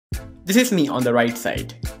This is me on the right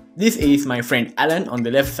side. This is my friend Alan on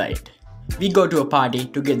the left side. We go to a party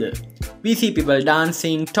together. We see people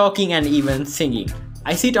dancing, talking and even singing.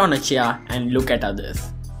 I sit on a chair and look at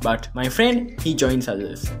others. But my friend, he joins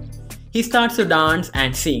others. He starts to dance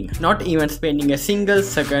and sing, not even spending a single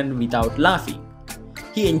second without laughing.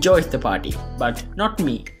 He enjoys the party, but not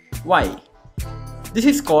me. Why? This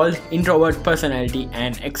is called introvert personality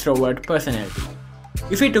and extrovert personality.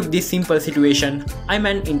 If we took this simple situation, I'm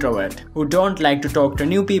an introvert who don't like to talk to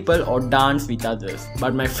new people or dance with others.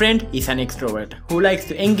 But my friend is an extrovert who likes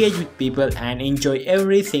to engage with people and enjoy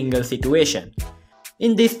every single situation.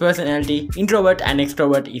 In this personality, introvert and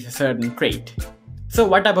extrovert is a certain trait. So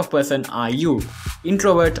what type of person are you?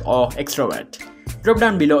 Introvert or extrovert? Drop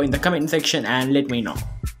down below in the comment section and let me know.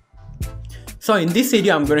 So in this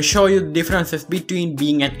video I'm going to show you the differences between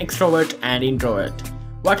being an extrovert and introvert.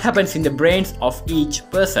 What happens in the brains of each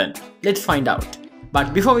person? Let's find out.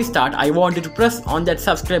 But before we start, I want you to press on that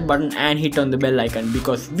subscribe button and hit on the bell icon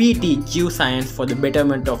because we teach you science for the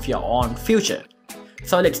betterment of your own future.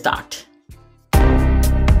 So let's start.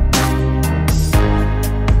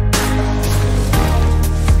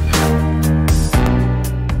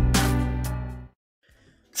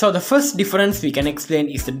 So the first difference we can explain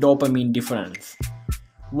is the dopamine difference.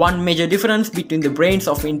 One major difference between the brains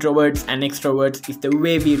of introverts and extroverts is the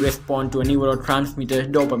way we respond to a neurotransmitter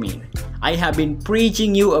dopamine. I have been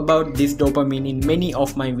preaching you about this dopamine in many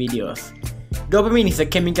of my videos. Dopamine is a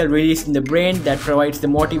chemical released in the brain that provides the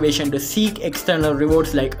motivation to seek external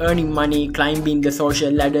rewards like earning money, climbing the social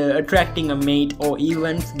ladder, attracting a mate, or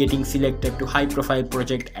even getting selected to high-profile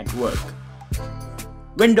project at work.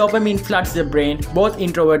 When dopamine floods the brain, both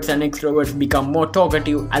introverts and extroverts become more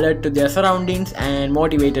talkative, alert to their surroundings, and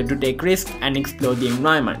motivated to take risks and explore the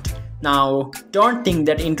environment. Now, don't think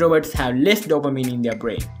that introverts have less dopamine in their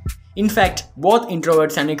brain. In fact, both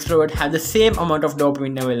introverts and extroverts have the same amount of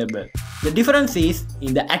dopamine available. The difference is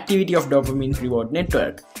in the activity of dopamine reward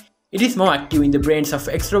network. It is more active in the brains of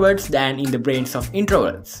extroverts than in the brains of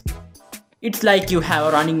introverts. It's like you have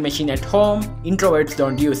a running machine at home, introverts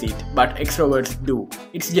don't use it, but extroverts do.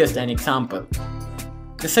 It's just an example.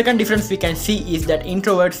 The second difference we can see is that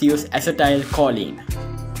introverts use acetylcholine.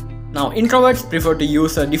 Now introverts prefer to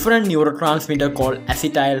use a different neurotransmitter called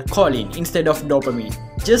acetylcholine instead of dopamine.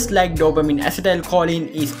 Just like dopamine, acetylcholine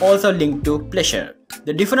is also linked to pleasure.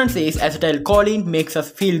 The difference is acetylcholine makes us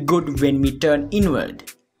feel good when we turn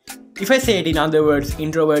inward. If I say it in other words,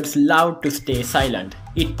 introverts love to stay silent.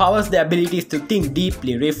 It powers their abilities to think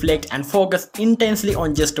deeply, reflect and focus intensely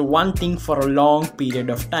on just one thing for a long period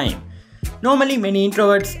of time. Normally many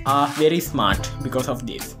introverts are very smart because of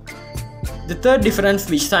this. The third difference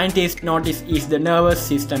which scientists notice is the nervous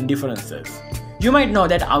system differences. You might know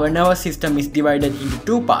that our nervous system is divided into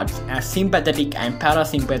two parts as sympathetic and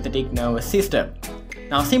parasympathetic nervous system.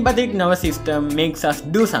 Now sympathetic nervous system makes us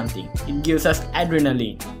do something. It gives us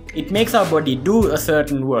adrenaline. It makes our body do a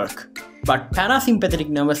certain work. But parasympathetic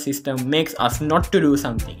nervous system makes us not to do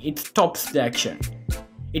something. It stops the action.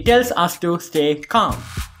 It tells us to stay calm.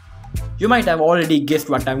 You might have already guessed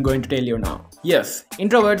what I'm going to tell you now. Yes,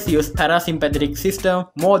 introverts use parasympathetic system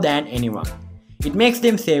more than anyone. It makes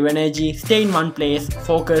them save energy, stay in one place,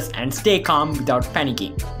 focus and stay calm without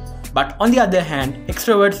panicking. But on the other hand,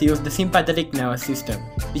 extroverts use the sympathetic nervous system,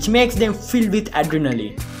 which makes them filled with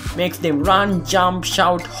adrenaline. Makes them run, jump,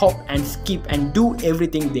 shout, hop and skip and do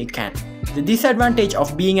everything they can. The disadvantage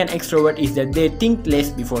of being an extrovert is that they think less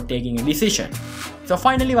before taking a decision. So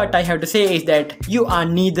finally what I have to say is that you are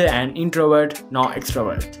neither an introvert nor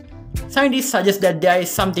extrovert. Scientists suggest that there is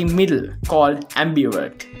something middle called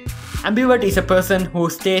ambivert. Ambivert is a person who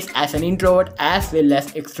stays as an introvert as well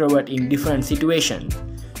as extrovert in different situations.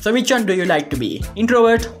 So which one do you like to be,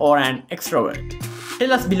 introvert or an extrovert?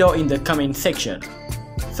 Tell us below in the comment section.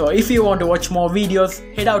 So if you want to watch more videos,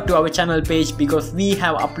 head out to our channel page because we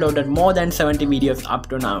have uploaded more than 70 videos up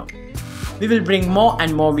to now. We will bring more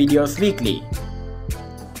and more videos weekly.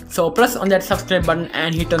 So press on that subscribe button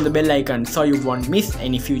and hit on the bell icon so you won't miss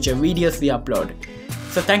any future videos we upload.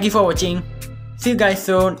 So thank you for watching. See you guys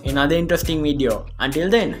soon in another interesting video. Until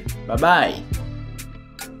then, bye bye.